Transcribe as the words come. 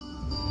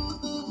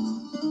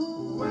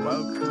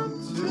Welcome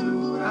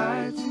to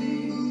IT.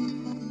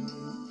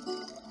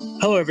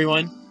 Hello,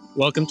 everyone.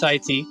 Welcome to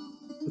IT,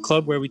 the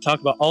club where we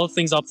talk about all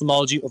things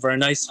ophthalmology over a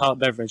nice hot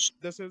beverage.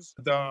 This is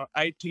the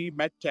IT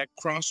MedTech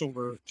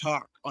crossover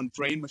talk on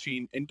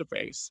brain-machine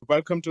interface.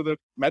 Welcome to the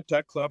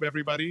MedTech Club,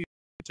 everybody.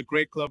 It's a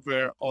great club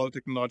where all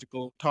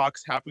technological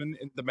talks happen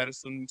in the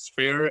medicine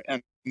sphere,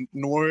 and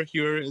Noor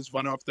here is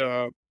one of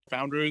the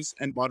founders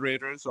and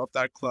moderators of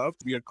that club.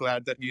 We are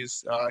glad that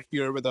he's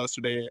here with us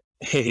today.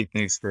 Hey,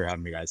 thanks for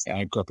having me, guys.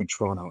 I grew up in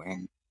Toronto,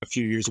 and a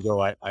few years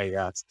ago,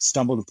 I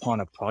stumbled upon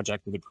a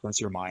project with a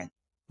professor of mine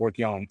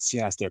working on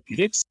CNS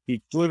therapeutics.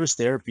 He delivers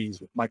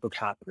therapies with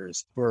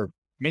microcatheters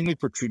mainly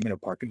for treatment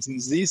of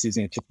Parkinson's disease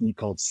using a technique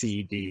called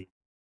CED.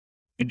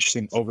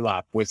 Interesting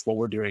overlap with what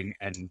we're doing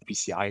in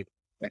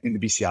the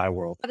BCI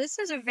world. This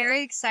is a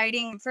very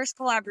exciting first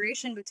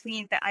collaboration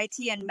between the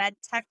IT and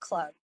MedTech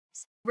clubs.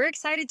 We're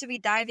excited to be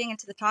diving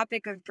into the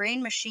topic of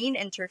brain-machine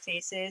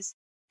interfaces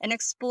and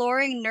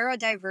exploring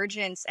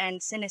neurodivergence and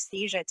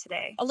synesthesia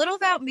today. A little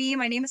about me,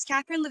 my name is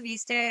Catherine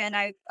Leviste, and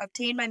I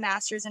obtained my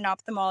master's in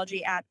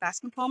ophthalmology at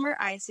Bascom Palmer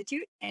Eye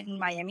Institute in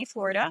Miami,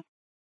 Florida.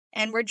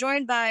 And we're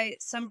joined by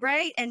some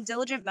bright and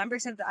diligent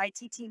members of the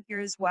IT team here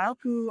as well,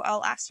 who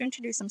I'll ask to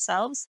introduce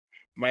themselves.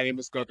 My name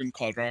is Gagan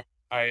Kalra.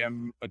 I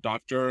am a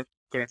doctor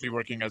currently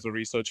working as a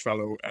research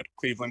fellow at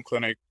Cleveland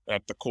Clinic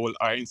at the Cole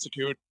Eye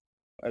Institute.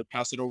 I'll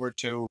pass it over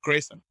to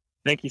Grayson.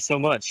 Thank you so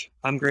much.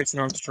 I'm Grayson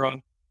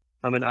Armstrong.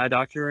 I'm an eye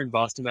doctor in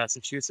Boston,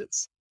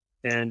 Massachusetts,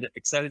 and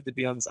excited to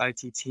be on this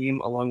IT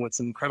team along with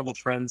some incredible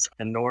friends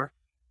and Noor.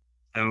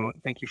 So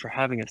thank you for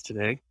having us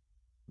today.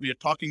 We are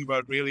talking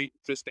about really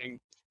interesting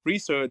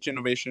research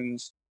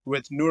innovations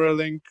with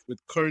Neuralink, with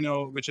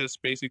Kernel, which is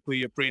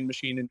basically a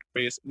brain-machine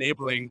interface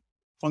enabling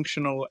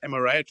functional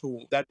MRI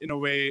tool that in a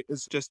way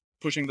is just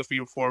pushing the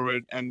field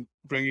forward and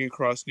bringing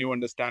across new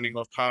understanding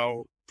of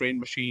how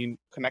brain-machine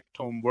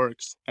connectome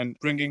works and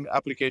bringing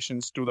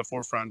applications to the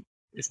forefront.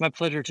 It's my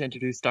pleasure to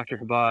introduce Dr.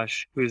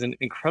 Habash, who is an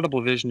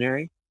incredible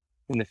visionary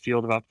in the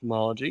field of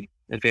ophthalmology,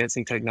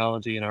 advancing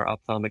technology in our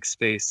ophthalmic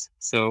space.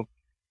 So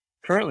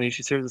currently,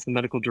 she serves as the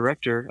medical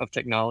director of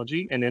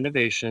technology and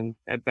innovation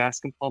at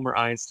Bascom Palmer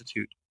Eye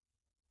Institute.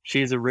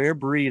 She is a rare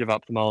breed of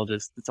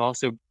ophthalmologist that's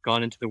also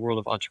gone into the world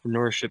of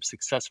entrepreneurship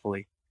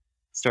successfully,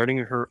 starting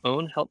her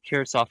own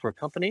healthcare software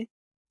company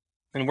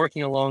and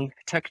working along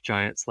tech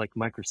giants like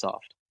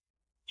Microsoft.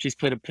 She's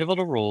played a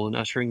pivotal role in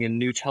ushering in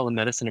new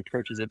telemedicine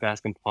approaches at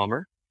Bascom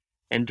Palmer,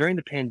 and during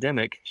the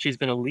pandemic, she's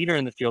been a leader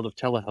in the field of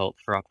telehealth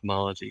for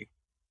ophthalmology.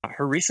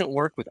 Her recent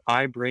work with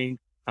eye-brain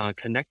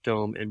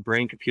connectome and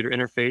brain-computer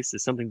interface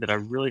is something that I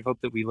really hope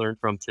that we learn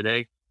from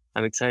today.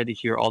 I'm excited to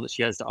hear all that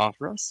she has to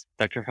offer us.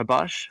 Dr.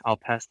 Habash, I'll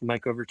pass the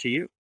mic over to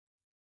you.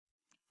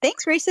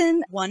 Thanks,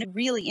 Grayson. One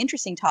really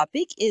interesting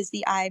topic is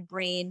the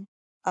eye-brain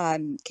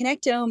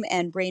connectome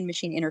and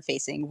brain-machine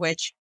interfacing,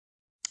 which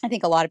I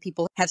think a lot of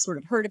people have sort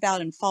of heard about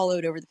and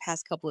followed over the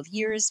past couple of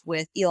years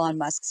with Elon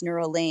Musk's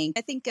Neuralink.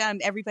 I think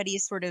everybody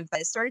has sort of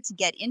started to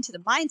get into the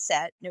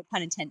mindset, no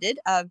pun intended,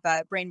 of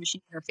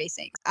brain-machine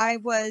interfacing. I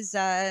was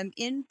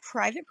in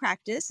private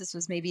practice. This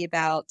was maybe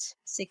about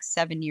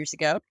 6-7 years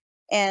ago,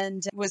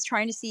 and was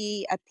trying to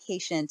see a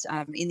patient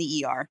in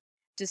the ER.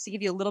 Just to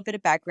give you a little bit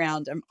of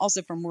background, I'm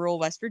also from rural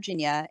West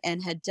Virginia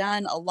and had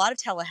done a lot of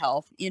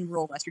telehealth in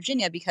rural West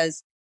Virginia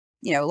because,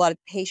 a lot of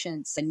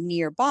patients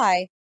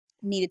nearby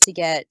needed to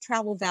get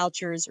travel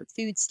vouchers or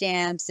food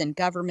stamps and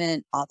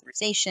government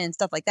authorization,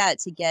 stuff like that,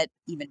 to get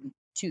even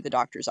to the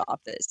doctor's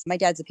office. My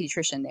dad's a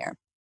pediatrician there,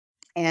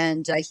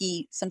 and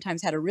he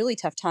sometimes had a really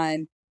tough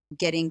time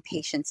getting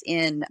patients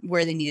in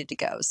where they needed to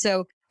go.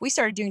 So we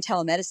started doing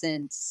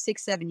telemedicine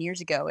 6-7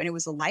 years ago, and it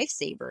was a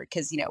lifesaver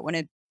because, when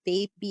a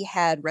baby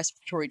had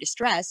respiratory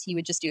distress, he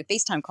would just do a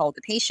FaceTime call with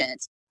the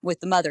patient with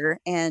the mother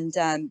and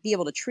be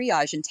able to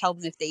triage and tell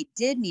them if they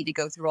did need to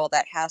go through all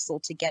that hassle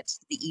to get to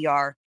the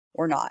ER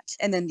or not.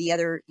 And then the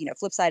other,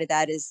 flip side of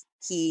that is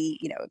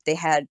if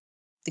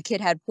the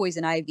kid had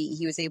poison ivy,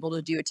 he was able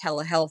to do a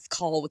telehealth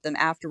call with them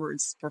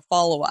afterwards for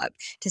follow-up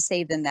to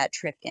save them that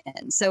trip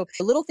in. So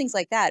little things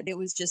like that, it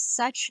was just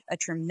such a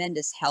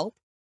tremendous help.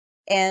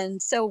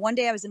 And so one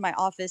day I was in my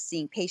office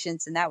seeing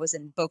patients, and that was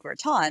in Boca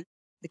Raton,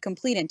 the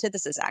complete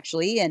antithesis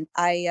actually. And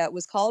I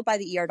was called by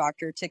the ER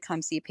doctor to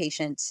come see a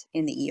patient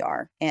in the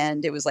ER.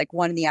 And it was like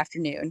 1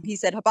 PM. He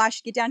said,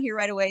 Habash, get down here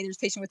right away. There's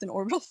a patient with an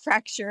orbital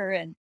fracture.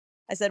 And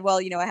I said, well,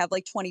 I have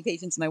like 20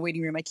 patients in my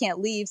waiting room. I can't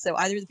leave. So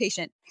either the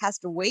patient has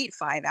to wait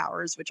 5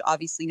 hours, which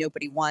obviously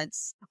nobody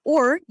wants,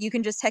 or you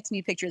can just text me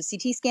a picture of the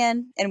CT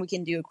scan and we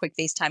can do a quick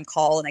FaceTime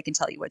call and I can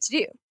tell you what to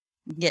do,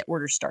 get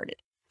orders started.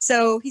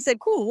 So he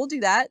said, cool, we'll do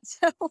that.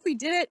 So we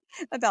did it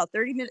about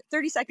 30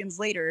 seconds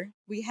later.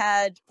 We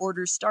had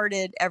orders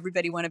started.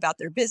 Everybody went about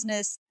their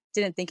business,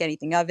 didn't think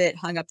anything of it,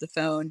 hung up the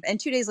phone. And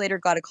 2 days later,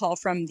 got a call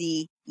from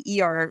the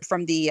ER,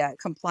 from the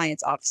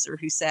compliance officer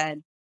who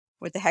said,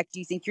 what the heck do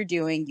you think you're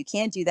doing? You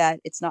can't do that.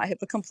 It's not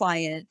HIPAA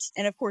compliant.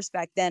 And of course,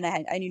 back then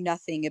I knew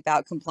nothing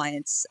about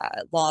compliance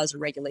laws or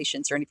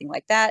regulations or anything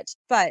like that.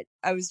 But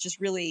I was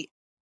just really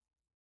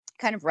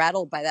kind of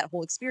rattled by that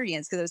whole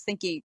experience because I was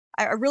thinking,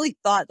 I really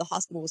thought the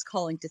hospital was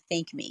calling to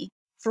thank me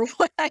for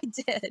what I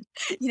did,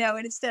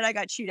 and instead I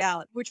got chewed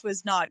out, which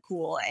was not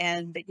cool.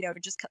 And,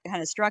 it just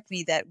kind of struck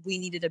me that we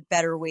needed a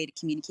better way to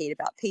communicate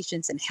about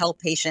patients and help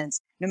patients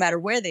no matter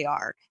where they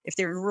are, if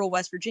they're in rural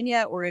West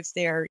Virginia or if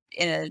they're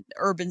in an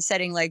urban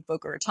setting like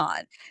Boca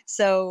Raton.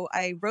 So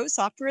I wrote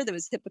software that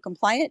was HIPAA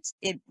compliant.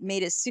 It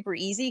made it super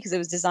easy because it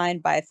was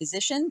designed by a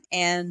physician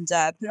and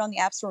put it on the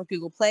App Store and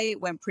Google Play.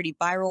 It went pretty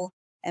viral.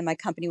 And my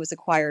company was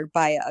acquired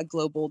by a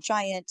global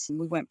giant. And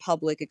we went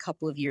public a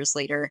couple of years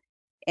later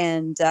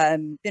and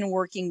been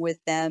working with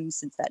them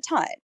since that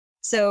time.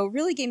 So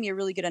really gave me a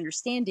really good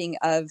understanding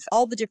of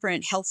all the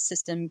different health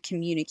system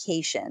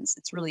communications.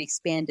 It's really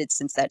expanded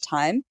since that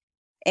time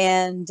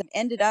and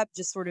ended up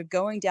just sort of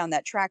going down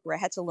that track where I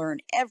had to learn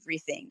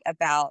everything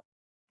about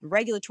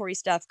regulatory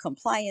stuff,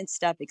 compliance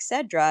stuff,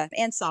 etc.,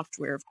 and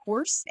software, of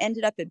course.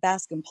 Ended up at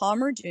Bascom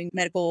Palmer doing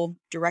medical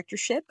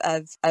directorship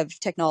of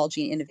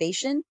technology and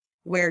innovation,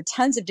 where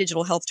tons of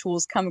digital health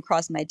tools come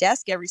across my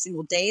desk every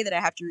single day that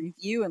I have to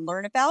review and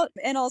learn about,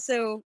 and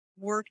also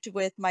worked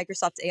with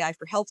Microsoft's AI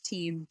for Health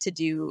team to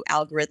do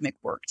algorithmic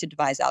work, to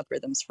devise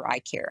algorithms for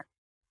eye care.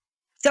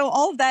 So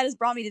all of that has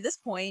brought me to this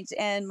point,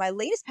 and my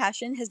latest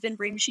passion has been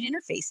brain-machine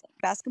interfacing.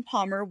 Bascom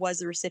Palmer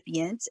was a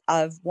recipient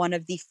of one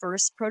of the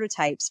first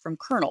prototypes from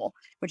Kernel,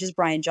 which is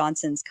Brian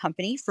Johnson's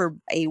company, for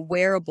a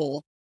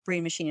wearable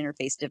brain-machine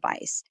interface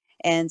device.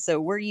 And so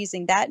we're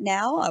using that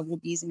now. We'll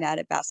be using that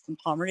at Bascom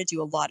Palmer to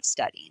do a lot of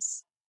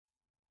studies.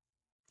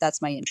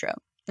 That's my intro.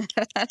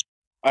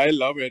 I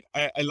love it.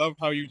 I love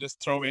how you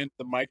just throw in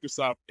the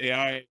Microsoft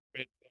AI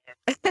bit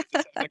there. Just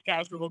as a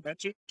casual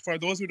mention. For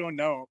those who don't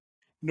know,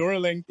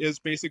 Neuralink is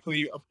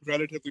basically a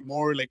relatively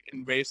more like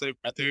invasive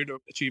method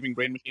of achieving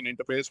brain-machine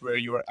interface where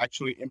you are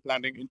actually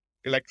implanting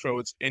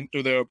electrodes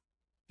into the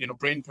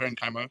brain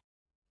parenchyma,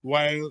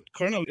 while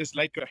Kernel is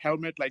like a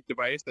helmet-like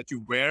device that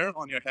you wear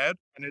on your head,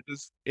 and it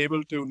is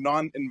able to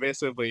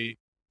non-invasively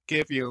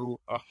give you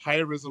a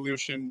high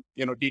resolution,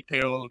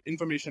 detailed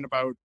information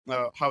about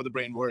how the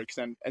brain works.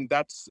 And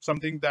that's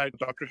something that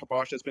Dr.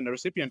 Habash has been a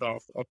recipient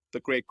of the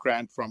great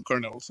grant from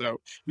Kernel. So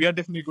we are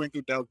definitely going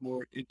to delve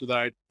more into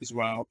that as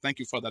well. Thank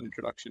you for that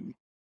introduction.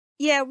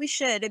 Yeah, we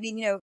should. I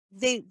mean,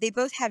 they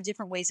both have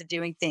different ways of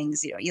doing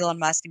things, Elon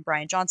Musk and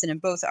Brian Johnson,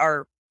 and both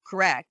are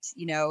correct.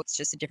 It's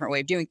just a different way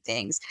of doing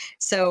things.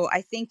 So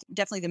I think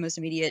definitely the most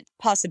immediate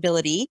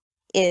possibility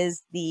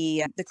is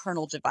the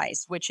Kernel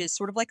device, which is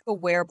sort of like a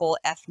wearable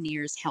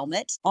FNIRS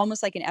helmet,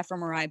 almost like an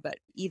fMRI, but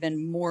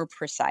even more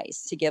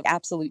precise to give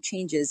absolute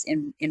changes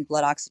in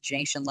blood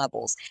oxygenation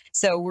levels.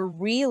 So we're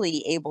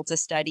really able to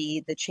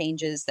study the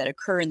changes that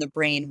occur in the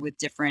brain with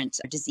different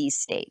disease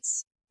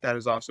states. That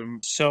is awesome.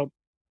 So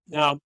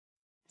now,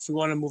 if we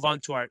want to move on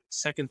to our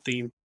second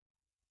theme,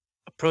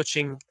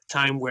 approaching a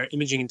time where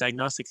imaging and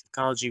diagnostic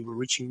technology were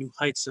reaching new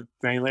heights of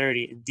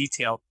granularity and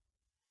detail,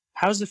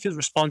 how does the field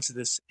respond to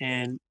this,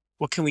 and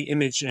what can we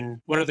image,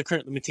 and what are the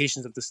current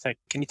limitations of this tech?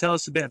 Can you tell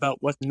us a bit about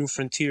what new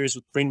frontiers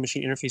with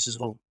brain-machine interfaces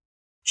hold?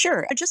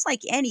 Sure. Just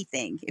like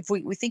anything, if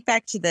we think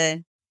back to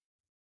the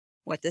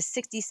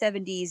 60s,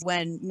 70s,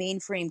 when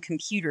mainframe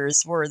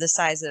computers were the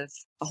size of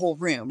a whole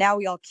room. Now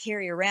we all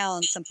carry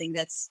around something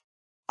that's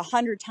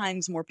 100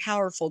 times more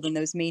powerful than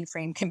those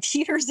mainframe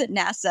computers at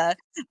NASA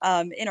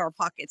in our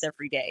pockets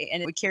every day.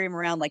 And we carry them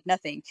around like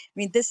nothing. I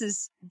mean, this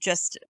is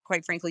just,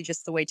 quite frankly,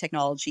 just the way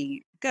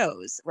technology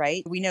goes,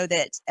 right? We know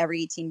that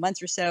every 18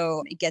 months or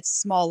so, it gets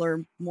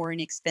smaller, more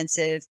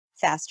inexpensive,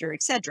 faster,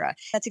 etc.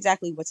 That's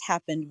exactly what's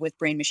happened with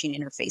brain-machine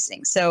interfacing.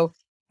 So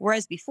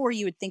whereas before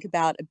you would think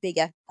about a big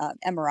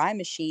MRI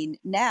machine,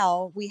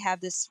 now we have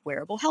this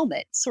wearable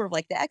helmet, sort of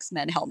like the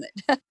X-Men helmet.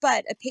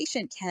 But a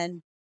patient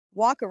can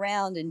walk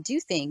around and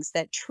do things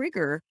that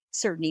trigger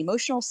certain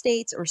emotional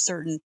states or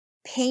certain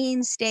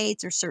pain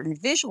states or certain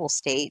visual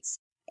states.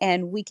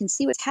 And we can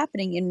see what's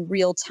happening in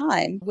real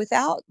time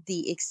without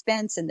the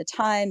expense and the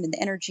time and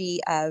the energy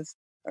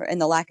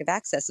and the lack of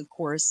access, of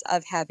course,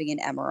 of having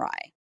an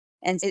MRI.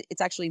 And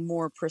it's actually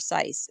more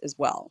precise as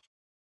well.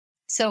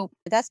 So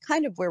that's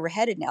kind of where we're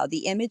headed now.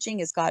 The imaging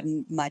has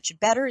gotten much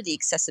better. The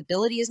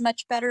accessibility is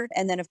much better.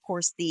 And then, of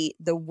course, the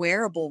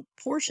wearable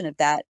portion of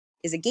that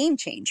is a game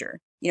changer,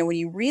 when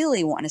you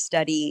really want to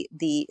study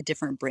the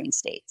different brain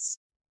states.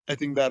 I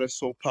think that is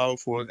so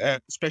powerful,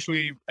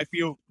 especially I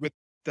feel with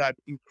that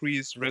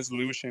increased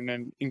resolution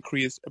and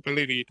increased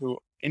ability to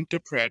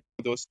interpret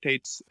those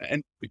states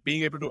and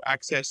being able to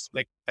access,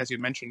 like, as you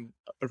mentioned,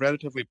 a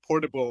relatively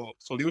portable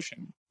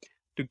solution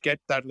to get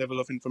that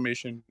level of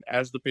information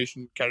as the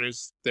patient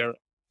carries their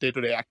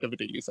day-to-day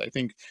activities. I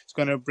think it's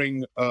going to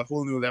bring a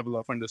whole new level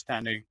of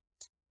understanding.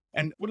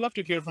 And would love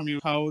to hear from you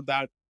how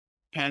that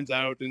pans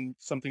out in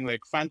something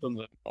like phantom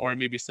limb or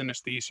maybe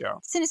synesthesia.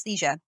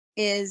 Synesthesia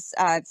is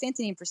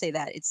fancy name for say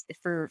that. It's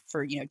for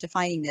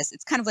defining this.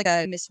 It's kind of like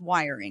a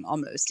miswiring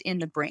almost in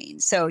the brain.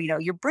 So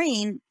your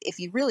brain, if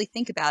you really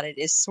think about it,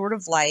 is sort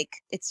of like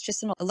it's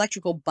just an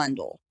electrical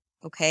bundle.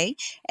 Okay,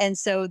 and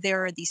so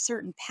there are these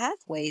certain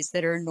pathways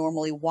that are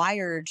normally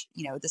wired,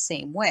 the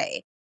same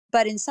way.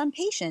 But in some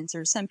patients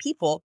or some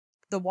people,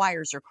 the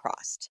wires are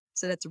crossed.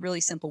 So that's a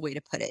really simple way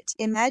to put it.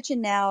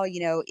 Imagine now,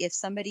 if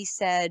somebody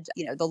said,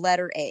 the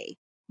letter A,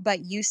 but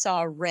you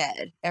saw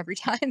red every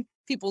time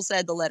people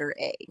said the letter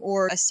A,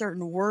 or a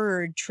certain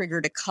word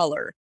triggered a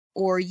color,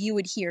 or you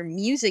would hear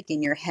music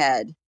in your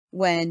head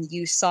when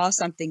you saw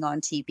something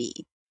on TV.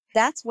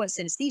 That's what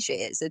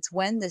synesthesia is. It's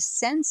when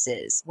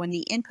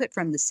the input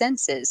from the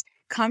senses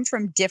come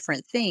from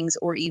different things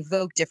or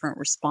evoke different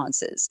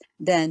responses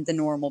than the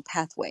normal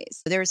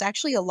pathways. There's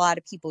actually a lot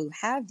of people who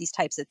have these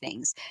types of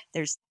things.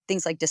 There's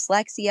things like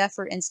dyslexia,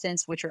 for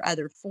instance, which are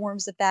other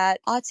forms of that,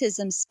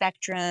 autism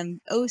spectrum,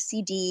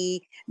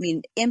 OCD.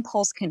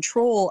 Impulse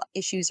control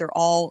issues are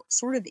all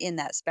sort of in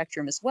that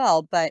spectrum as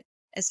well. But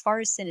as far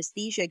as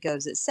synesthesia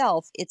goes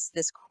itself, it's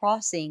this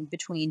crossing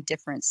between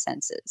different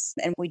senses.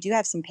 And we do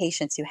have some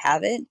patients who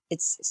have it.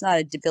 It's not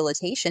a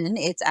debilitation.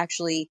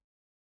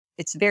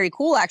 It's very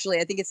cool, actually.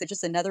 I think it's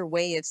just another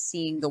way of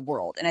seeing the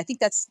world. And I think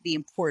that's the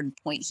important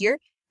point here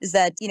is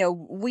that,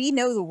 we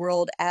know the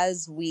world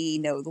as we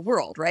know the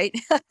world, right?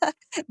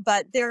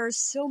 But there are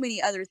so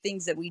many other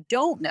things that we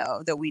don't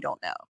know that we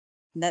don't know.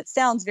 And that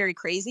sounds very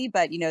crazy,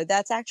 but,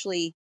 that's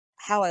actually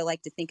how I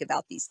like to think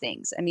about these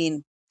things.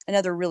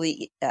 Another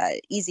really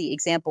easy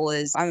example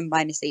is I'm a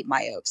 -8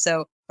 myope.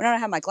 So when I don't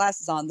have my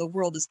glasses on, the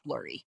world is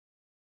blurry.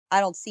 I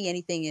don't see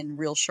anything in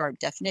real sharp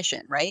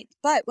definition, right?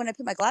 But when I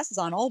put my glasses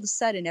on, all of a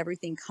sudden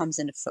everything comes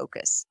into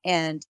focus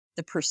and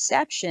the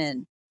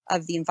perception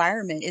of the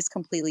environment is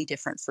completely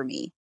different for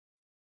me,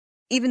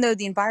 even though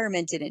the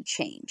environment didn't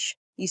change.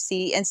 You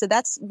see, and so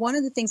that's one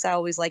of the things I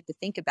always like to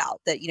think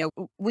about, that,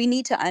 we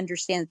need to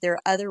understand that there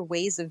are other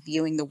ways of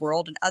viewing the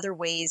world and other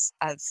ways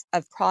of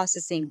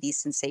processing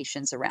these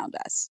sensations around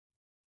us.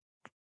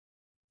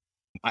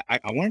 I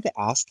wanted to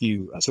ask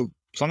you, so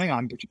something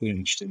I'm particularly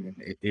interested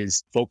in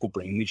is focal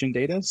brain lesion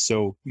data.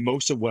 So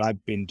most of what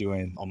I've been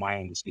doing on my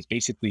end is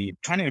basically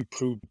trying to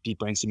improve deep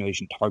brain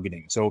stimulation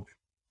targeting. So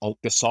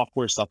the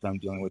software stuff that I'm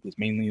dealing with is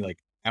mainly like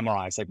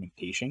MRI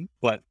segmentation,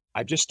 but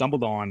I just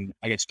stumbled on,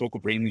 I guess, focal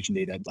brain lesion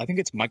data. I think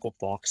it's Michael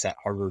Fox at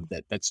Harvard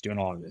that's doing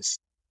all of this.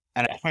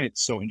 And I find it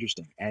so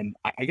interesting. And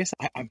I guess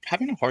I'm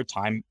having a hard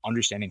time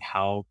understanding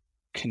how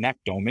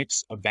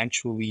connectomics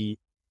eventually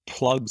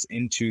plugs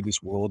into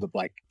this world of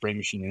like brain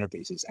machine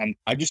interfaces. And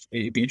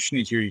it'd be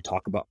interesting to hear you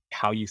talk about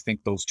how you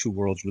think those two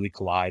worlds really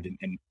collide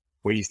and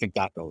where you think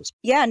that goes.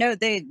 Yeah, no,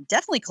 they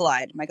definitely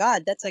collide. My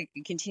God, that's like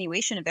a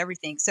continuation of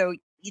everything. So,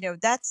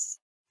 that's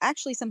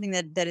actually something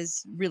that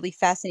is really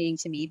fascinating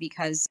to me,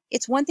 because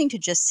it's one thing to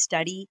just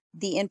study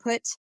the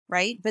input,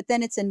 right? But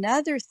then it's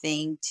another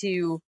thing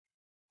to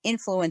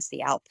influence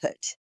the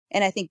output.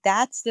 And I think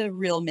that's the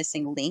real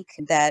missing link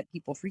that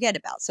people forget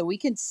about. So we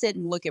can sit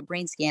and look at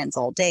brain scans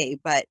all day,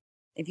 but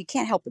if you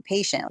can't help the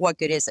patient, what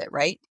good is it,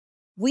 right?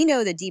 We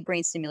know that deep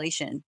brain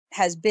stimulation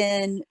has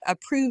been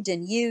approved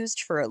and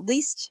used for at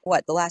least,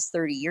 the last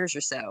 30 years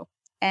or so.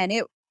 And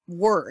it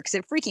works.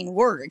 It freaking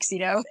works,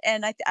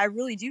 And I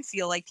really do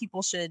feel like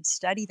people should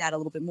study that a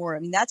little bit more.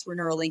 That's where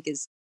Neuralink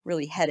is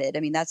really headed.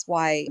 That's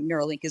why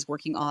Neuralink is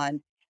working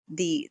on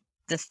the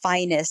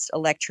finest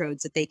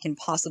electrodes that they can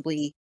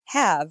possibly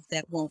have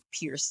that won't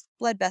pierce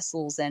blood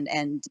vessels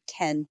and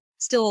can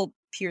still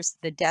pierce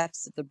the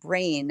depths of the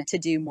brain to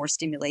do more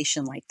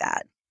stimulation like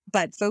that.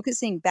 But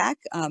focusing back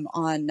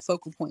on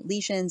focal point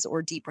lesions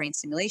or deep brain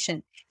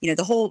stimulation,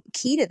 the whole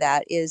key to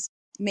that is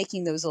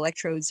making those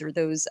electrodes or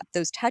those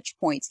touch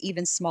points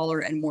even smaller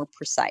and more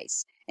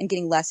precise and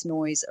getting less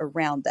noise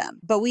around them.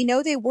 But we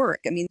know they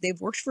work. They've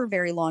worked for a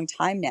very long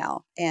time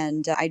now.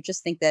 And I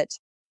just think that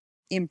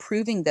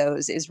improving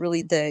those is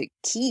really the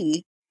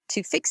key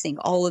to fixing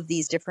all of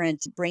these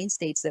different brain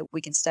states that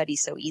we can study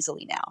so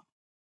easily now.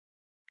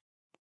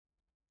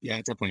 Yeah,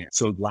 definitely.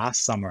 So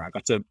last summer, I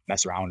got to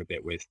mess around a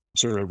bit with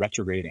sort of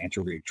retrograde,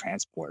 anterograde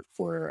transport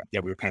we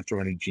were kind of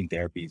throwing in gene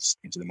therapies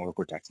into the motor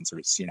cortex and sort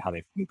of seeing how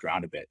they've moved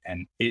around a bit.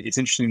 And it's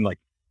interesting, like,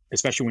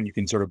 especially when you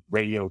can sort of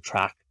radio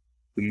track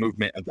the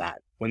movement of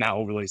that, when that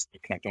overlays the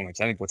connectomics,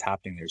 I think what's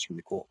happening there is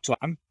really cool. So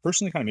I'm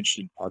personally kind of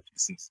interested in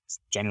Parkinson's,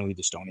 generally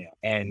dystonia.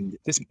 And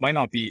this might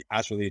not be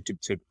as related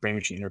to brain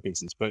machine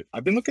interfaces, but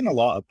I've been looking a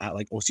lot at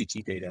like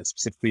OCT data,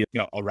 specifically,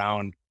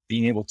 around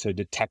being able to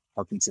detect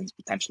Parkinson's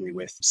potentially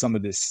with some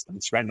of this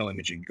retinal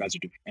imaging you guys are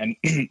doing.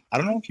 And I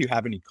don't know if you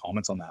have any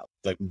comments on that,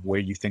 like where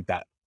you think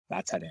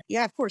that's heading.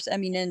 Yeah, of course.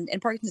 And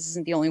Parkinson's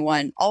isn't the only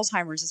one.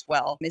 Alzheimer's as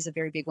well is a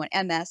very big one.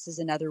 MS is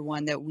another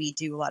one that we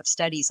do a lot of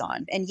studies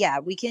on. And yeah,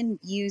 we can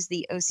use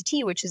the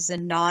OCT, which is a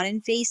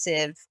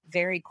non-invasive,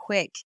 very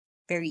quick,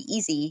 very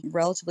easy,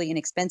 relatively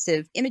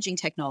inexpensive imaging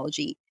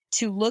technology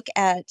to look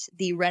at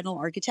the retinal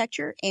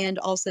architecture and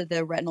also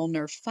the retinal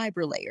nerve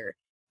fiber layer.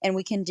 And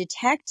we can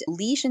detect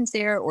lesions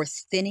there or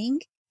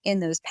thinning in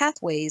those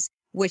pathways,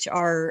 which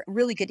are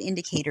really good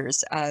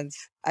indicators of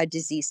a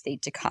disease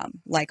state to come,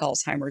 like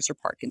Alzheimer's or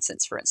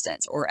Parkinson's, for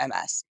instance, or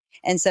MS.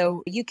 And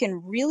so you can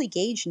really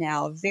gauge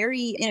now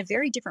in a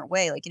very different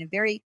way, like in a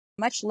very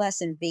much less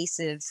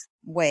invasive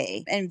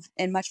way and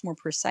much more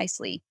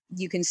precisely,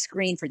 you can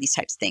screen for these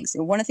types of things.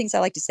 And one of the things I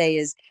like to say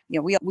is,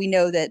 we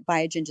know that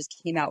Biogen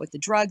just came out with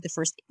the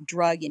first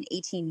drug in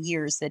 18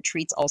 years that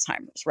treats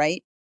Alzheimer's,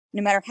 right?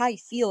 No matter how you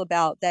feel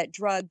about that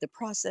drug, the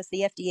process,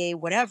 the FDA,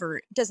 whatever,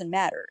 it doesn't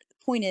matter.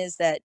 The point is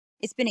that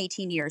it's been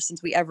 18 years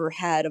since we ever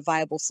had a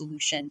viable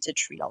solution to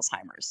treat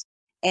Alzheimer's.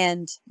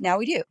 And now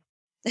we do.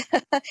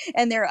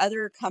 And there are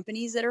other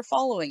companies that are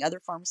following,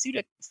 other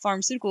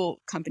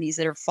pharmaceutical companies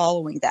that are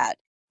following that.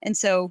 And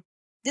so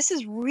this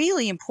is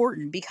really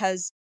important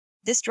because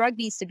this drug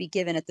needs to be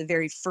given at the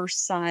very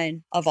first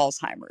sign of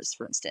Alzheimer's,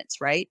 for instance,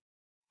 right?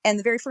 And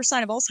the very first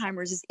sign of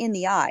Alzheimer's is in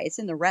the eye, it's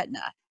in the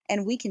retina,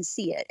 and we can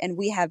see it. And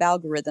we have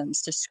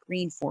algorithms to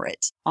screen for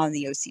it on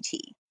the OCT.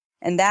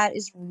 And that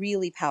is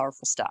really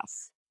powerful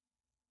stuff.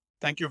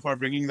 Thank you for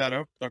bringing that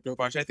up, Dr.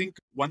 Hubash. I think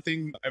one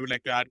thing I would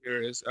like to add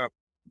here is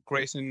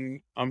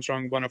Grayson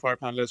Armstrong, one of our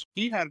panelists,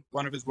 he had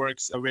one of his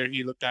works where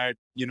he looked at,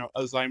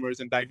 Alzheimer's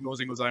and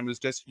diagnosing Alzheimer's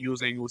just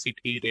using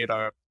OCT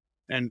data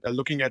and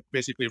looking at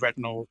basically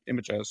retinal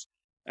images.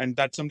 And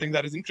that's something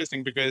that is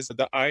interesting because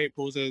the eye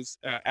poses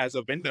as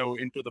a window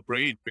into the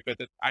brain because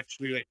it's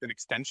actually like an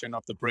extension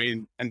of the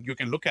brain and you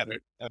can look at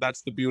it.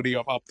 That's the beauty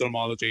of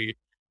ophthalmology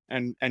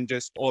and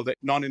just all the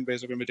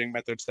non-invasive imaging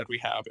methods that we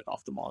have in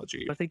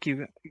ophthalmology. I think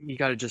you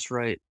got it just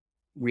right.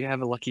 We have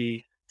a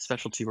lucky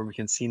specialty where we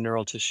can see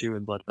neural tissue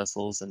and blood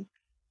vessels and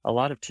a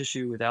lot of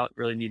tissue without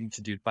really needing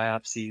to do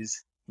biopsies,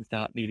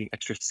 without needing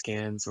extra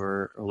scans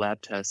or lab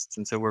tests.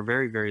 And so we're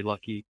very, very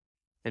lucky.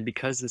 And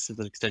because this is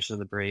an extension of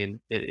the brain,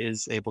 it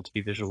is able to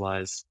be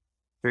visualized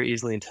very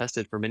easily and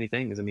tested for many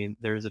things. I mean,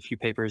 there's a few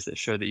papers that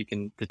show that you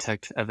can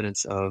detect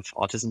evidence of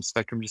autism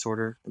spectrum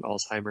disorder and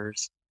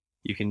Alzheimer's.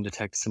 You can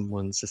detect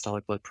someone's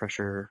systolic blood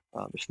pressure,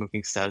 their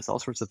smoking status, all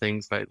sorts of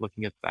things by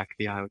looking at the back of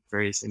the eye with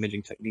various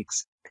imaging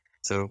techniques.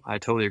 So I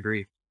totally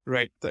agree.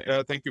 Right.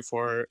 Thank you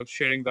for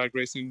sharing that,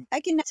 Grayson.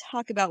 I can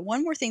talk about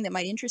one more thing that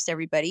might interest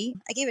everybody.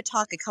 I gave a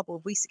talk a couple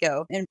of weeks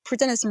ago and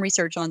presented some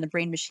research on the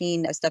brain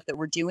machine stuff that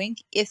we're doing,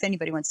 if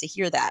anybody wants to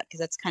hear that, because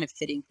that's kind of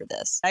fitting for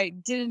this. I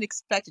didn't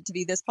expect it to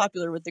be this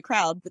popular with the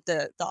crowd, with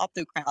the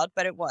opto crowd,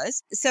 but it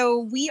was.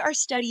 So we are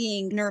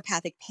studying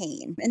neuropathic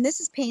pain, and this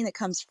is pain that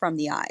comes from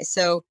the eye.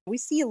 So we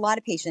see a lot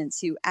of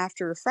patients who,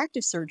 after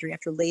refractive surgery,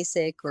 after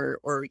LASIK or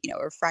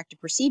a refractive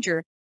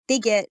procedure, they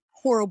get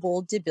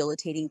horrible,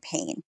 debilitating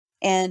pain.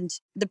 And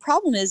the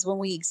problem is when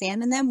we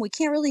examine them, we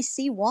can't really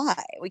see why.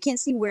 We can't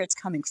see where it's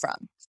coming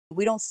from.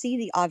 We don't see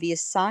the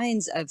obvious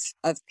signs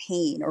of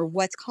pain or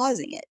what's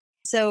causing it.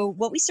 So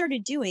what we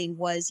started doing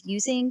was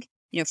using,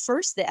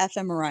 first the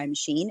fMRI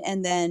machine,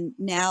 and then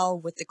now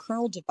with the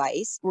Kernel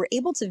device, we're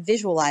able to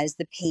visualize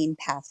the pain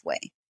pathway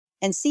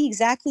and see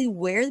exactly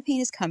where the pain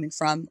is coming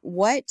from,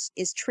 what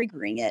is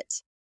triggering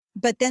it.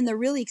 But then the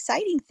really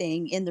exciting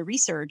thing in the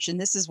research, and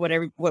this is what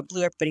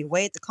blew everybody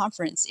away at the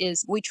conference,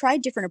 is we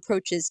tried different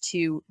approaches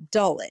to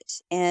dull it.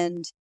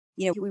 And,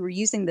 we were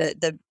using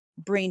the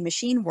brain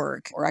machine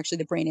work, or actually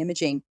the brain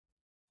imaging,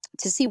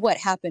 to see what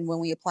happened when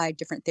we applied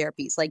different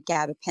therapies like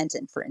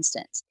gabapentin, for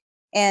instance.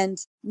 And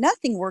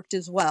nothing worked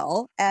as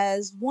well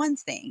as one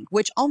thing,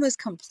 which almost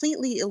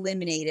completely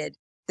eliminated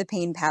the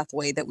pain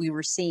pathway that we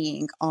were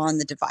seeing on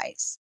the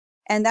device.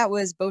 And that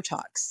was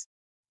Botox.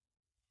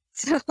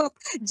 So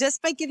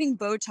just by giving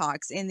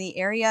Botox in the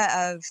area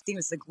of, I think it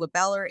was the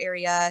glabellar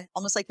area,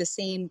 almost like the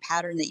same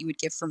pattern that you would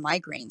give for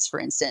migraines, for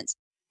instance,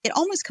 it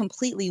almost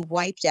completely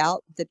wiped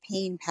out the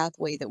pain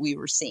pathway that we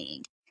were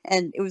seeing.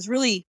 And it was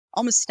really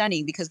almost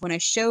stunning because when I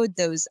showed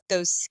those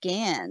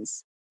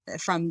scans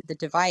from the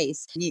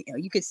device,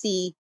 you could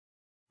see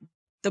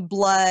the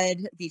blood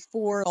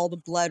before, all the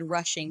blood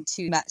rushing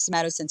to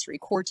somatosensory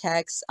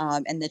cortex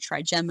and the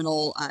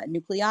trigeminal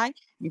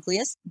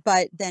nucleus.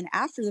 But then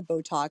after the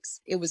Botox,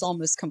 it was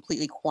almost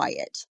completely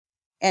quiet.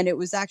 And it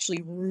was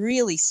actually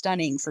really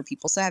stunning for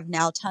people. So I have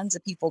now tons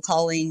of people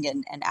calling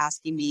and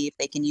asking me if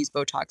they can use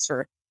Botox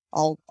for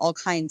all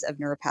kinds of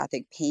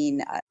neuropathic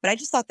pain. But I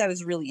just thought that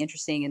was really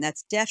interesting. And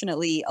that's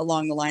definitely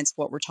along the lines of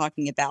what we're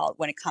talking about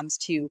when it comes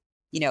to,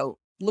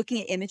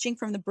 looking at imaging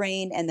from the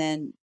brain and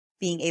then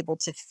being able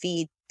to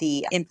feed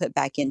the input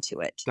back into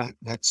it.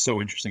 That's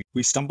so interesting.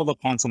 We stumbled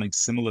upon something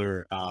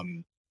similar.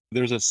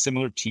 There's a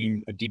similar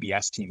team, a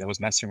DBS team, that was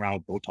messing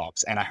around with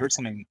Botox. And I heard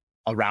something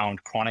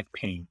around chronic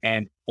pain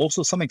and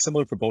also something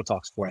similar for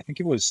Botox for, I think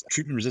it was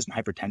treatment-resistant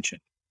hypertension.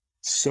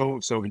 So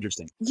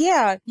interesting.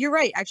 Yeah, you're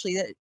right. Actually,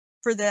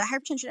 for the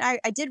hypertension,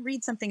 I did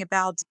read something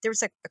about, there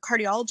was a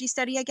cardiology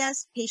study, I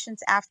guess.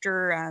 Patients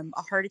after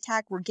a heart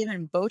attack were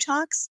given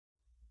Botox.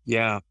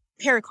 Yeah.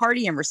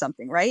 Pericardium or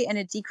something, right? And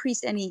it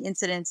decreased any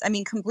incidence,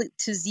 complete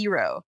to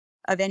zero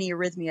of any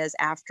arrhythmias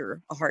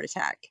after a heart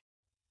attack.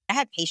 I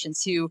have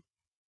patients who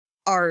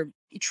are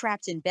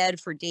trapped in bed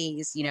for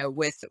days,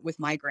 with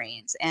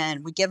migraines,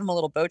 and we give them a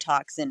little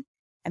Botox, and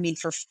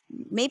for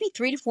maybe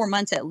 3 to 4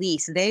 months at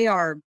least, they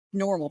are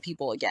normal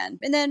people again.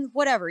 And then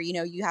whatever,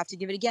 you have to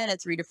give it again at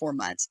 3 to 4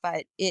 months,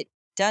 but it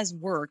does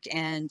work,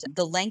 and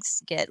the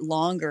lengths get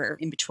longer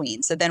in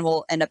between. So then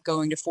we'll end up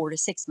going to 4 to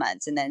 6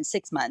 months, and then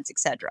 6 months,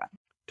 etc.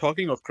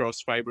 talking of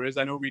cross fibers,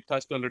 I know we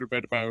touched a little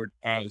bit about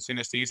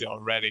synesthesia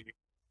already,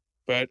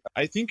 but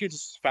I think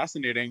it's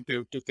fascinating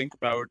to think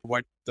about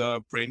what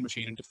the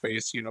brain-machine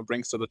interface,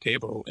 brings to the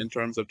table in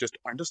terms of just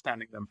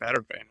understanding them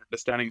better and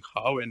understanding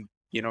how and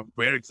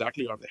where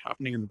exactly are they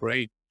happening in the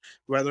brain,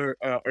 whether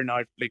or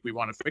not like we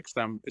want to fix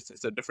them.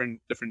 It's a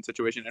different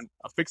situation, and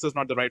fix is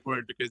not the right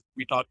word because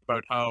we talked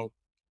about how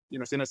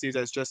synesthesia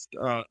is just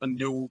a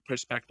new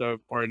perspective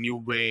or a new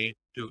way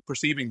to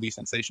perceiving these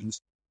sensations.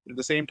 At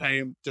the same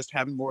time, just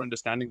having more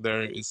understanding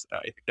there is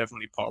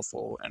definitely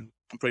powerful, and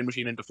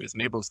brain-machine interface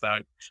enables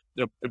that,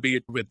 be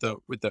it with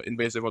the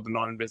invasive or the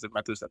non-invasive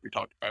methods that we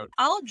talked about.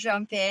 I'll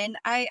jump in.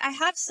 I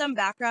have some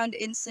background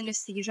in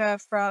synesthesia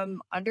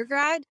from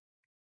undergrad.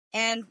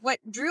 And what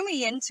drew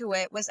me into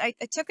it was I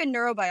took a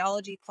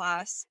neurobiology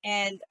class,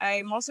 and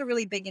I'm also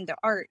really big into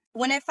art.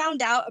 When I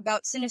found out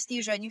about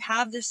synesthesia and you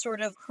have this sort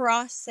of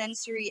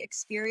cross-sensory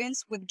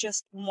experience with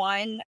just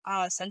one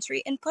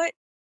sensory input,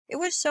 it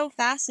was so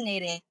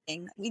fascinating.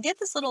 We did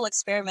this little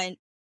experiment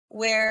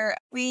where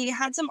we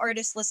had some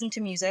artists listen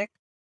to music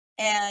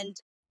and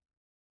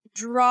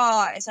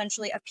draw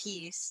essentially a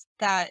piece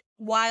that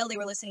while they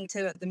were listening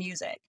to the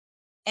music.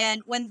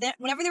 And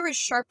whenever there were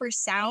sharper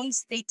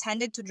sounds, they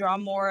tended to draw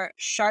more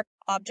sharp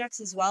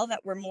objects as well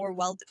that were more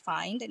well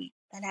defined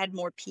and had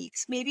more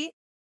peaks maybe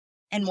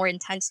and more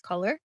intense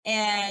color.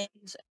 And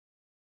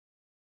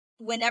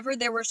whenever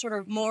there were sort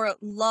of more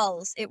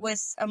lulls, it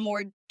was a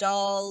more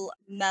dull,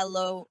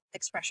 mellow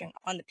expression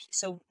on the piece.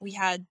 So we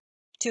had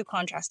two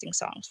contrasting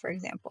songs, for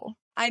example.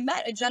 I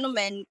met a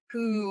gentleman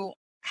who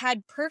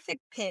had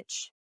perfect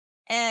pitch,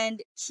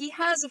 and he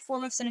has a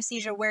form of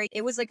synesthesia where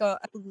it was like a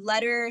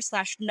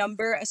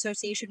letter/number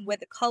association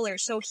with a color.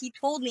 So he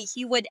told me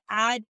he would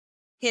add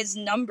his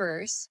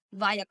numbers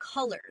via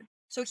color.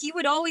 So he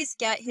would always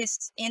get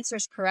his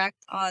answers correct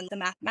on the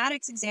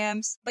mathematics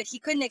exams, but he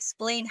couldn't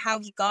explain how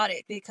he got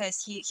it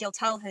because he'll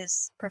tell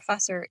his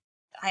professor,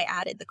 I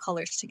added the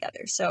colors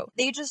together. So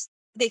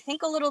they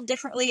think a little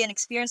differently and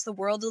experience the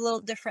world a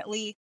little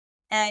differently.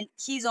 And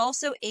he's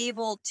also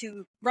able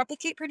to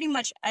replicate pretty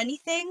much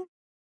anything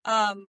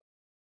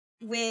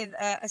with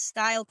a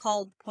style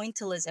called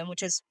pointillism,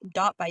 which is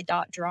dot by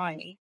dot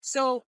drawing.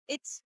 So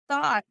it's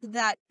thought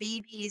that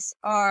babies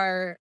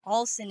are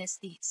all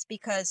synesthetes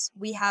because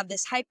we have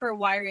this hyper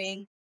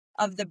wiring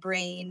of the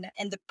brain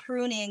and the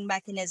pruning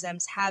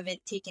mechanisms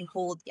haven't taken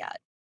hold yet.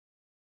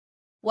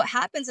 What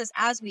happens is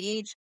as we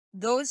age,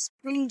 those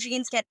pruning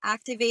genes get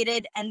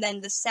activated and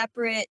then the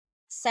separate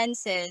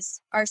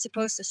senses are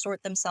supposed to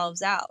sort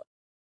themselves out.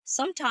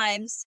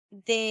 Sometimes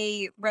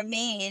they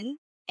remain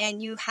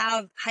and you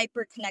have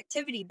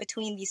hyperconnectivity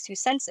between these two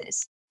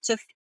senses. So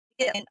if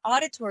you get an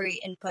auditory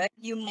input,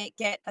 you might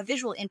get a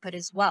visual input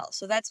as well.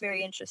 So that's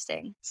very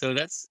interesting. So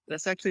that's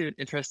actually an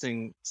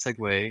interesting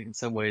segue in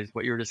some ways.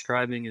 What you're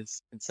describing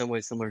is in some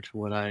ways similar to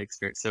what I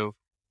experienced. So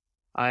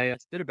I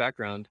did a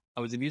background.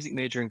 I was a music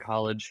major in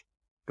college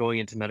going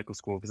into medical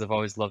school because I've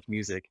always loved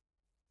music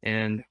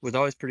and was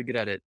always pretty good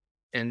at it.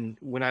 And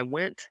when I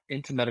went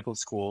into medical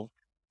school,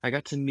 I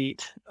got to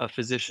meet a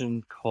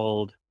physician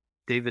called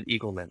David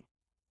Eagleman.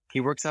 He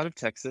works out of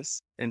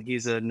Texas, and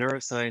he's a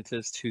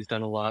neuroscientist who's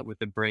done a lot with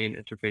the brain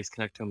interface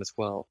connectome as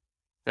well.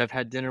 And I've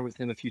had dinner with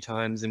him a few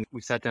times, and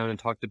we sat down and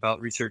talked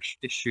about research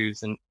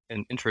issues and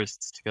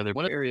interests together.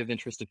 One area of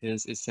interest of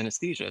his is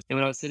synesthesia. And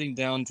when I was sitting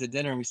down to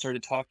dinner and we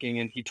started talking,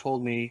 and he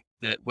told me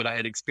that what I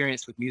had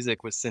experienced with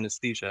music was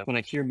synesthesia. When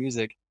I hear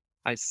music,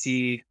 I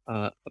see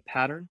a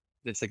pattern.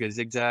 It's like a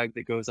zigzag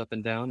that goes up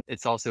and down.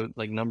 It's also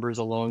like numbers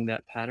along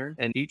that pattern.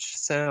 And each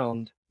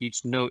sound,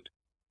 each note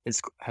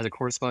has a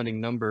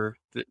corresponding number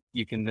that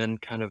you can then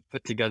kind of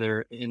put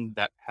together in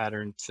that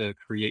pattern to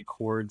create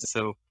chords.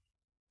 So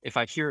if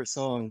I hear a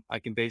song, I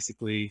can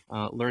basically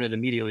learn it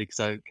immediately because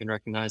I can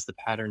recognize the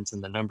patterns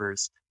and the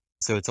numbers.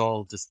 So it's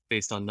all just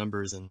based on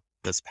numbers and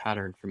this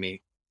pattern for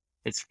me.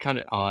 It's kind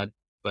of odd,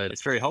 but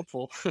it's very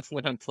helpful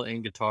when I'm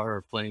playing guitar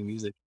or playing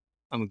music.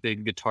 I'm a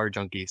big guitar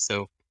junkie,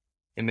 so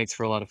it makes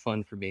for a lot of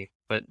fun for me.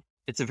 But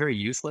it's a very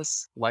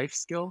useless life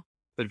skill,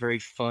 but very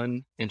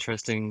fun,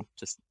 interesting,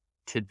 just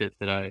tidbit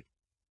that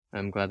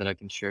I'm glad that I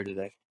can share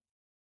today.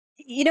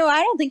 I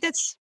don't think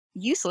that's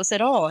useless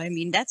at all. I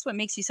mean, that's what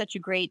makes you such a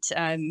great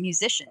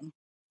musician.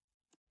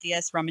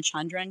 D.S.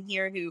 Ramachandran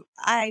here, who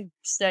I've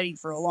studied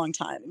for a long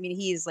time. I mean,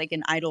 he is like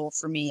an idol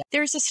for me.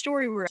 There's a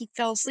story where he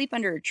fell asleep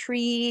under a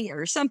tree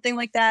or something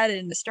like that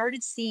and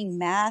started seeing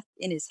math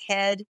in his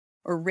head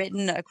or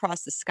written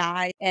across the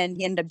sky. And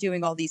he ended up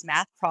doing all these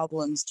math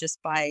problems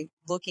just by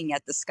looking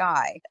at the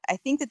sky. I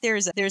think that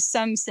there's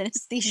some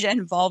synesthesia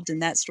involved in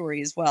that story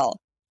as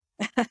well.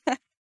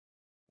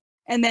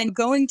 And then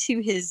going to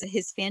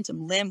his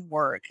phantom limb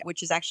work,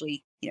 which is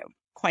actually,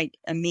 quite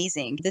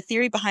amazing. The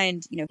theory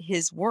behind,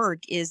 his work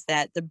is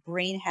that the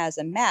brain has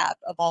a map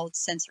of all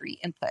its sensory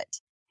input.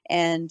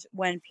 And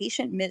when a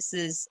patient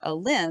misses a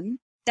limb,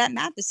 that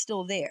map is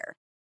still there.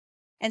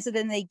 And so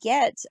then they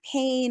get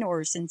pain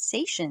or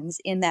sensations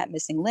in that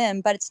missing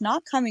limb, but it's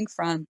not coming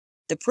from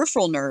the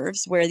peripheral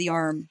nerves where the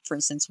arm, for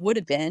instance, would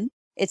have been.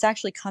 It's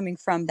actually coming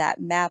from that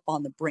map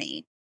on the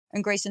brain.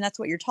 And Grayson, that's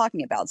what you're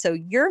talking about. So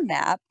your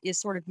map is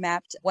sort of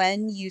mapped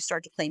when you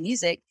start to play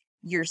music,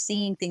 you're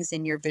seeing things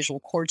in your visual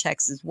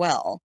cortex as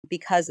well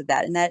because of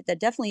that. And that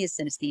definitely is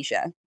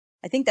synesthesia.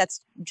 I think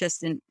that's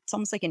just it's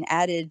almost like an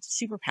added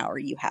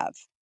superpower you have.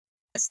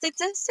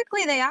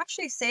 Statistically, they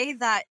actually say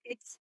that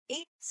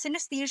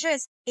synesthesia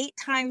is 8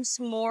 times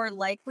more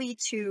likely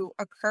to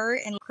occur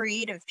in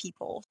creative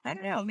people. I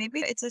don't know, maybe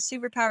it's a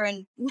superpower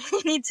and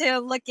we need to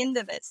look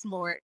into this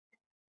more.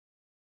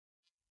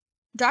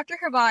 Dr.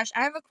 Herbosh,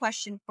 I have a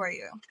question for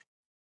you.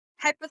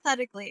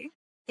 Hypothetically,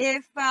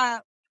 if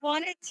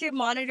wanted to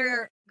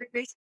monitor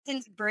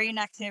Grayson's brain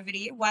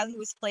activity while he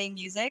was playing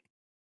music,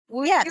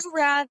 would you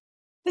rather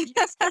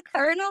use the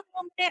kernel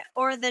helmet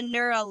or the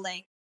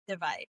Neuralink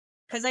device?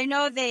 Because I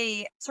know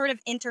they sort of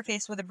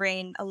interface with the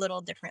brain a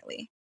little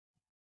differently.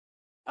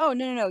 Oh,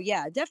 no.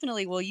 Yeah,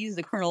 definitely we'll use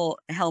the kernel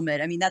helmet.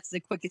 I mean, that's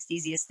the quickest,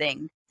 easiest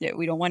thing.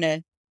 We don't want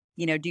to,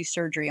 do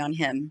surgery on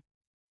him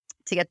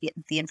to get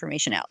the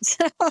information out.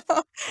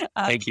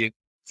 Thank you.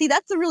 See,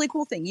 that's the really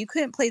cool thing. You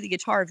couldn't play the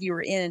guitar if you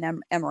were in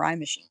an MRI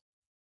machine.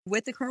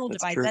 With the kernel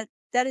That's device, true.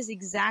 that is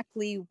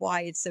exactly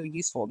why it's so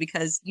useful,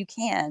 because you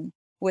can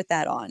with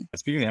that on.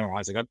 Speaking of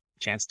MRIs, I got a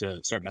chance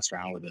to start messing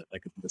around with it,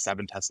 like the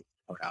 7 tests that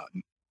put out.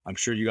 And I'm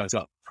sure you guys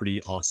got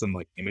pretty awesome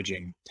like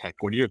imaging tech.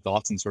 What are your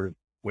thoughts on sort of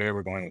where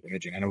we're going with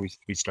imaging? I know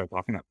we started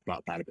talking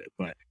about that a bit,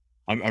 but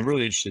I'm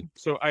really interested.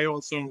 So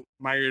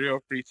my area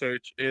of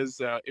research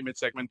is image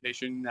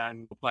segmentation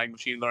and applying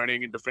machine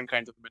learning in different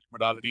kinds of image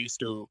modalities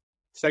to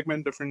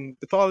segment different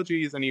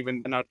pathologies and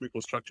even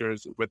anatomical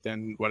structures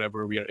within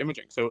whatever we are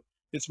imaging. So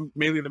it's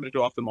mainly limited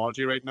to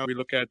ophthalmology right now. We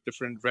look at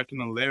different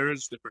retinal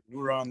layers, different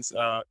neurons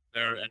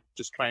there, and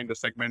just trying to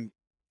segment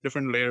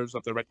different layers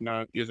of the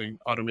retina using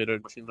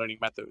automated machine learning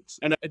methods.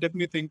 And I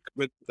definitely think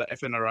with the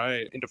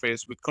FNRI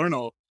interface with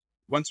kernel,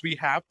 once we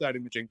have that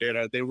imaging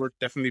data, there would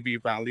definitely be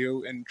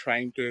value in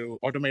trying to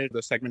automate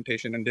the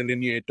segmentation and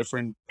delineate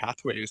different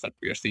pathways that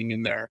we are seeing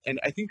in there. And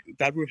I think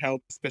that would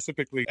help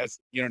specifically, as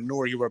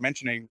Noor, you were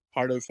mentioning,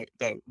 part of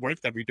the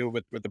work that we do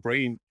with the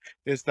brain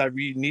is that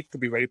we need to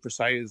be very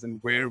precise in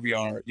where we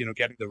are,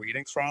 getting the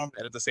readings from,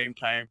 and at the same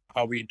time,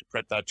 how we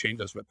interpret that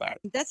changes with that.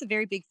 That's a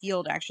very big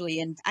field,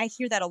 actually. And I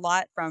hear that a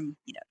lot from,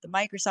 the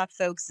Microsoft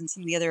folks and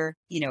some of the other,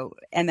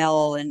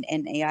 ML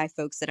and AI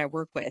folks that I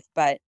work with.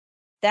 But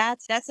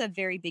that's a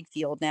very big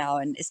field now,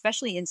 and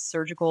especially in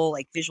surgical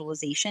like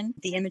visualization,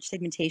 the image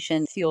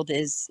segmentation field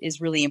is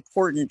really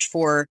important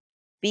for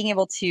being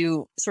able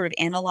to sort of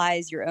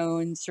analyze your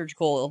own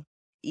surgical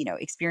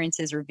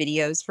experiences or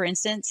videos, for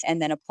instance, and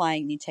then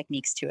applying new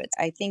techniques to it.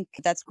 I think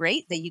that's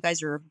great that you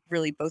guys are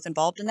really both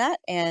involved in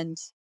that, and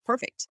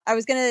perfect. I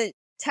was going to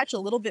touch a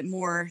little bit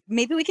more.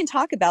 Maybe we can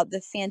talk about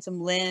the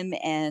phantom limb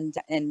and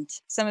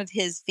some of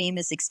his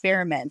famous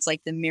experiments,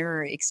 like the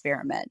mirror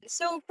experiment.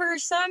 So for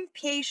some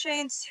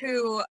patients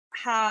who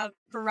have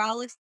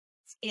paralysis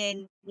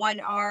in one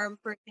arm,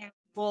 for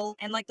example,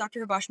 and like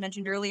Dr. Herbosh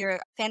mentioned earlier,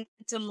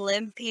 phantom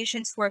limb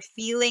patients who are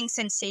feeling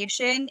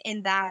sensation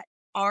in that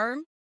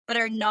arm, but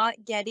are not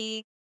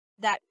getting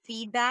that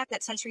feedback,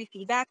 that sensory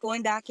feedback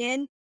going back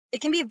in, it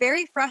can be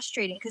very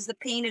frustrating because the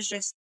pain is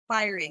just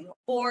firing.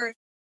 Or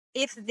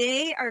if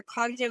they are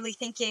cognitively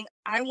thinking,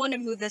 I want to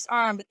move this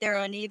arm, but they're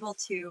unable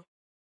to,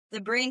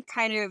 the brain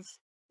kind of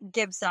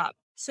gives up.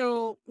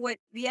 So what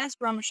V.S.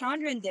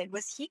 Ramachandran did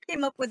was he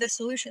came up with a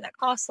solution that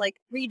costs like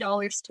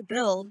 $3 to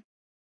build.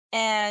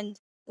 And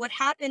what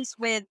happens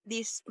with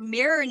these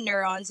mirror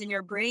neurons in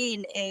your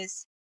brain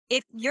is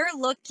if you're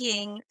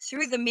looking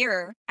through the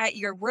mirror at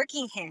your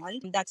working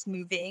hand that's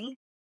moving,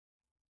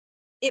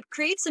 it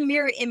creates a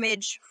mirror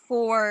image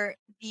for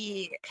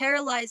the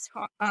paralyzed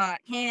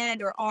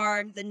hand or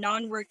arm, the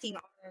non-working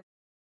arm,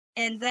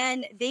 and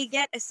then they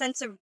get a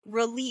sense of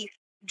relief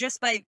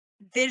just by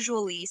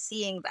visually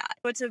seeing that.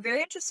 So it's a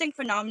very interesting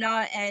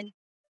phenomenon, and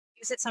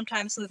use it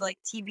sometimes with like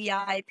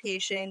TBI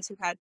patients who've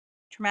had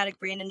traumatic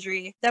brain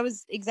injury. That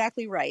was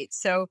exactly right.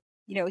 So,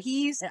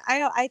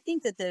 I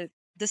think that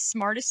the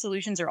smartest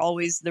solutions are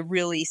always the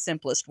really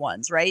simplest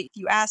ones, right? If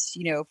you ask,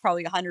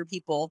 probably 100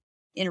 people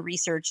in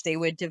research, they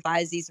would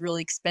devise these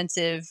really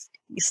expensive,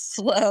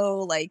 slow,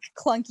 like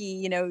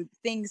clunky,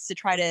 things to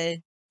try to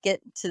get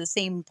to the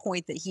same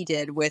point that he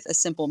did with a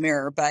simple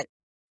mirror. But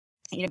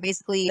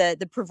basically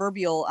the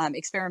proverbial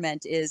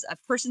experiment is a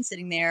person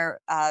sitting there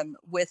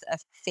with a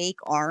fake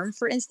arm,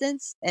 for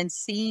instance, and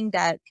seeing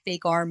that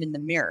fake arm in the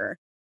mirror.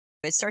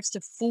 It starts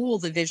to fool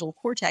the visual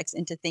cortex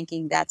into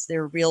thinking that's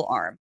their real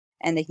arm,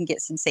 and they can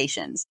get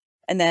sensations.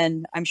 And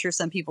then I'm sure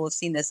some people have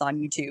seen this on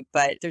YouTube,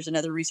 but there's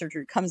another researcher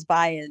who comes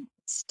by and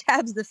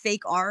stabs the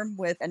fake arm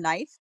with a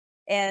knife,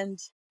 and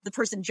the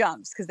person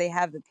jumps because they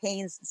have the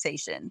pain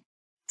sensation.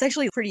 It's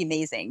actually pretty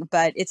amazing,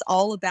 but it's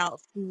all about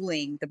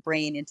fooling the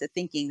brain into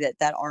thinking that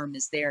that arm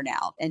is there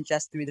now, and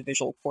just through the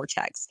visual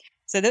cortex.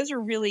 So those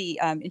are really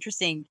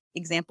interesting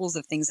examples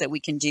of things that we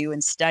can do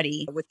and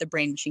study with the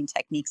brain machine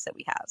techniques that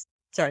we have.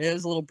 Sorry, that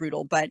was a little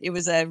brutal, but it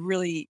was a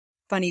really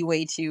funny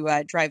way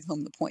to drive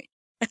home the point.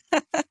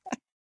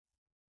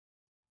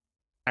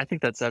 I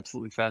think that's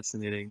absolutely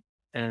fascinating.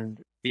 And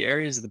The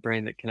areas of the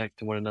brain that connect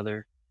to one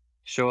another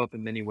show up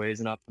in many ways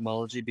in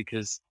ophthalmology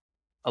because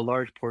a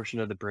large portion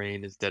of the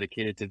brain is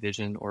dedicated to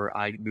vision or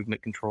eye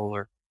movement control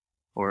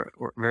or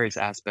various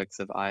aspects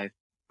of eye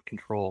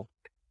control.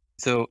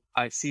 So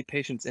I see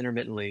patients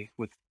intermittently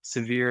with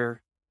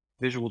severe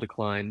visual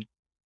decline,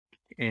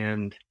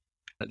 and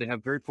they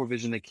have very poor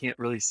vision. They can't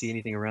really see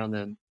anything around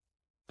them,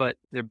 but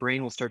their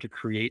brain will start to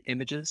create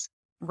images.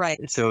 Right.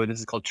 So this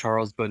is called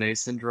Charles Bonnet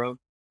syndrome.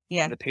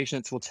 Yeah. The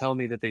patients will tell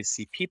me that they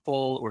see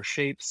people or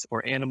shapes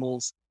or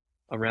animals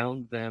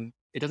around them.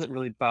 It doesn't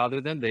really bother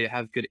them. They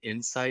have good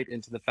insight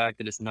into the fact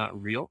that it's not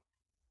real,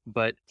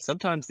 but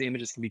sometimes the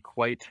images can be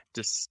quite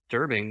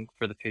disturbing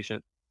for the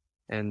patient.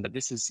 And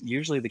this is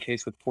usually the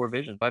case with poor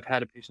vision. I've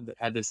had a patient that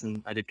had this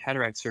and I did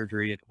cataract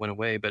surgery, it went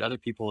away, but other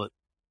people,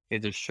 it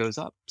just shows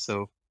up.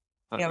 So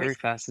Yeah, very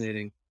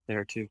fascinating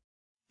there too.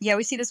 Yeah,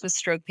 we see this with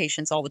stroke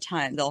patients all the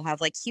time. They'll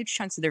have like huge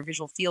chunks of their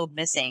visual field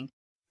missing,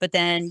 but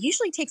then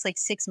usually takes like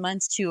 6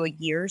 months to a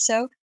year or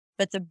so,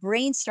 but the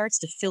brain starts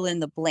to fill in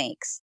the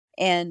blanks.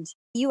 And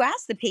you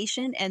ask the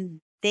patient and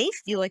they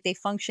feel like they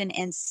function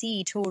and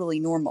see totally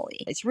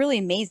normally. It's really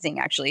amazing,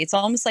 actually. It's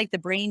almost like the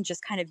brain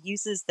just kind of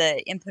uses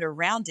the input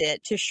around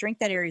it to shrink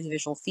that area of the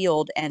visual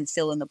field and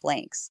fill in the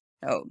blanks.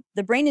 So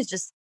the brain is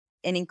just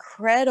an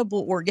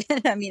incredible organ.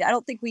 I mean, I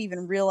don't think we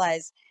even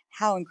realize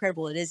how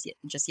incredible it is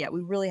just yet.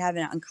 We really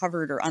haven't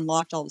uncovered or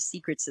unlocked all the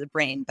secrets of the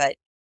brain, but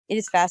it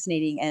is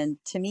fascinating. And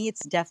to me,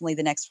 it's definitely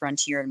the next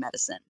frontier in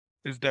medicine.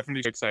 It's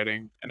definitely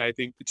exciting, and I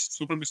think it's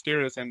super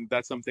mysterious, and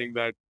that's something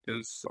that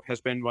has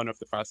been one of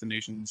the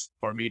fascinations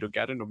for me to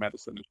get into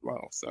medicine as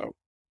well. So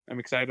I'm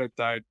excited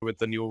that with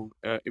the new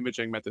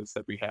imaging methods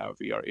that we have,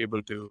 we are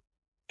able to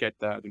get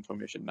that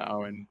information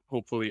now and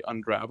hopefully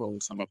unravel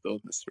some of those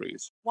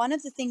mysteries. One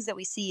of the things that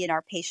we see in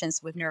our patients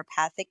with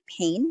neuropathic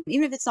pain,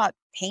 even if it's not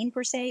pain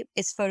per se,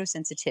 is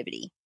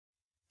photosensitivity.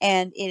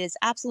 And it is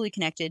absolutely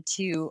connected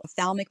to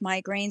ophthalmic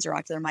migraines or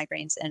ocular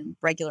migraines and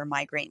regular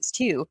migraines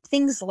too.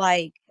 Things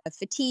like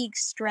fatigue,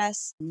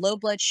 stress, low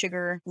blood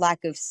sugar, lack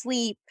of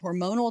sleep,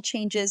 hormonal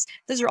changes.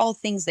 Those are all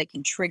things that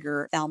can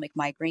trigger ophthalmic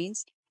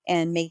migraines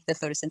and make the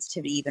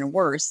photosensitivity even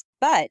worse.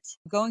 But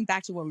going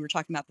back to what we were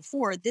talking about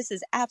before, this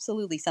is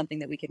absolutely something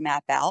that we could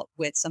map out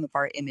with some of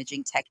our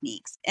imaging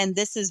techniques. And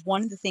this is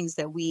one of the things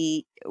that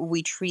we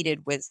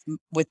treated with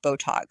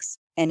Botox,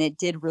 and it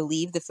did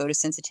relieve the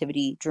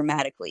photosensitivity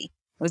dramatically.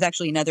 It was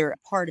actually another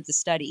part of the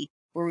study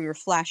where we were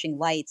flashing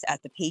lights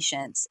at the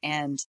patients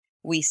and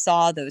we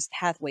saw those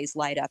pathways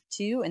light up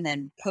too. And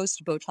then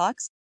post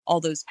Botox, all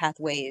those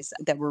pathways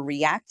that were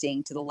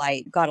reacting to the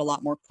light got a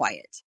lot more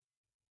quiet.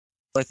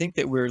 I think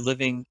that we're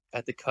living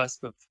at the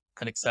cusp of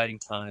an exciting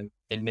time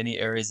in many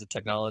areas of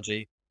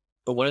technology,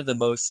 but one of the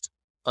most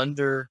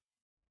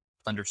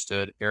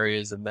understood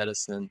areas of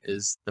medicine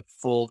is the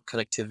full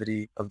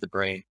connectivity of the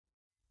brain.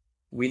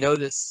 We know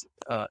this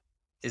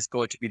is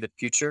going to be the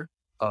future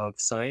of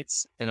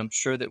science, and I'm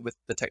sure that with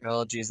the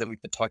technologies that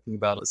we've been talking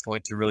about, it's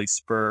going to really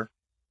spur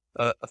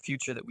a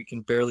future that we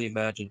can barely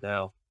imagine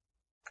now.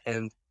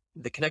 And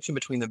the connection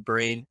between the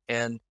brain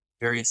and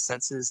various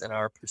senses and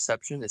our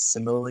perception is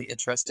similarly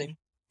interesting,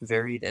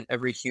 varied, and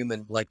every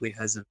human likely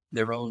has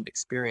their own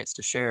experience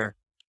to share.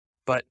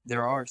 But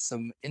there are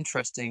some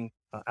interesting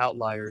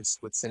outliers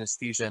with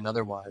synesthesia and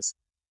otherwise.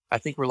 I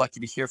think we're lucky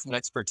to hear from an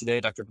expert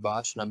today, Dr.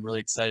 Habash, and I'm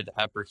really excited to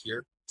have her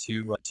here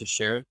to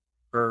share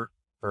her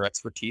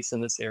expertise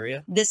in this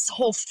area. This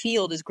whole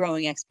field is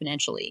growing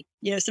exponentially.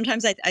 You know,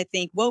 sometimes I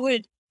think, what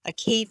would a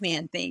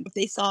caveman think if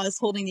they saw us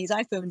holding these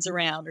iPhones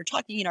around or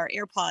talking in our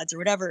AirPods or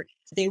whatever?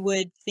 They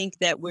would think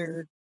that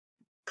we're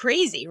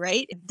crazy,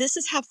 right? This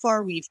is how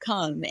far we've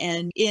come.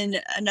 And in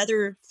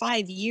another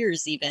 5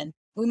 years, even,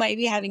 we might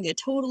be having a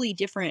totally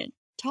different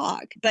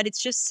talk. But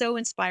it's just so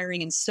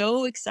inspiring and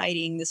so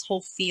exciting, this whole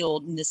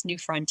field and this new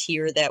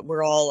frontier that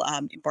we're all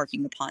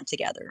embarking upon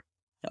together.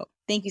 So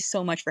thank you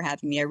so much for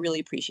having me. I really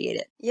appreciate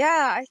it.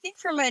 Yeah, I think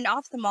from an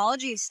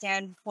ophthalmology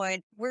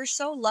standpoint, we're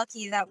so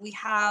lucky that we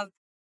have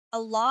a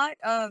lot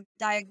of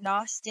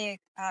diagnostic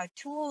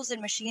tools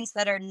and machines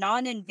that are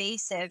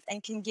non-invasive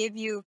and can give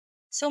you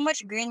so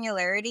much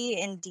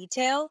granularity and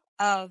detail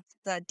of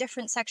the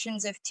different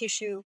sections of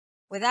tissue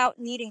without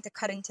needing to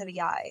cut into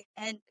the eye.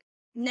 And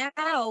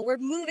now we're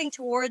moving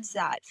towards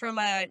that from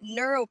a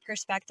neuro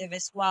perspective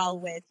as well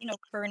with,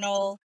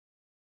 kernel,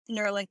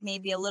 Neuralink may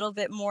be a little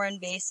bit more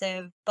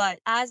invasive, but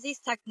as these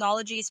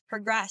technologies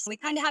progress, we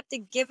kind of have to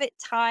give it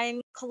time,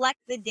 collect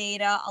the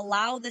data,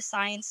 allow the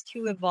science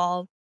to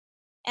evolve.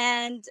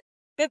 And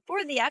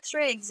before the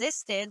x-ray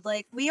existed,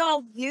 like we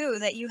all knew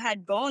that you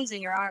had bones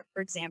in your arm,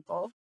 for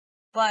example,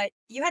 but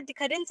you had to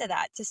cut into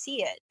that to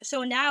see it.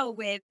 So now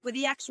with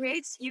the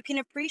x-rays, you can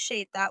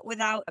appreciate that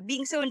without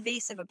being so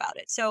invasive about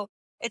it. So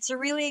it's a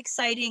really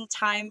exciting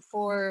time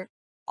for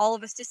all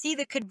of us to see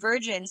the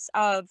convergence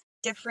of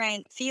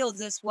different fields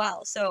as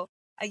well. So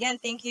again,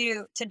 thank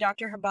you to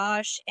Dr.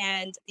 Habash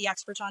and the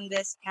experts on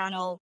this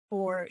panel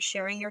for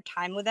sharing your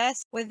time with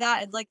us. With that,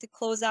 I'd like to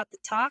close out the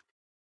talk.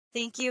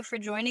 Thank you for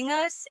joining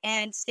us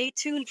and stay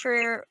tuned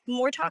for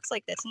more talks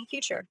like this in the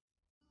future.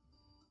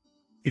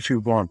 If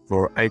you want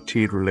more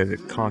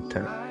IT-related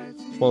content,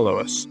 follow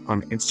us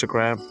on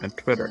Instagram and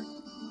Twitter.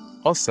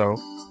 Also,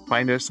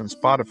 find us on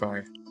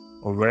Spotify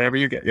or wherever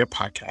you get your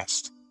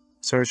podcast.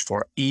 Search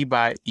for E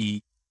by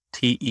E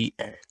TEA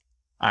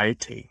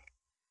IT.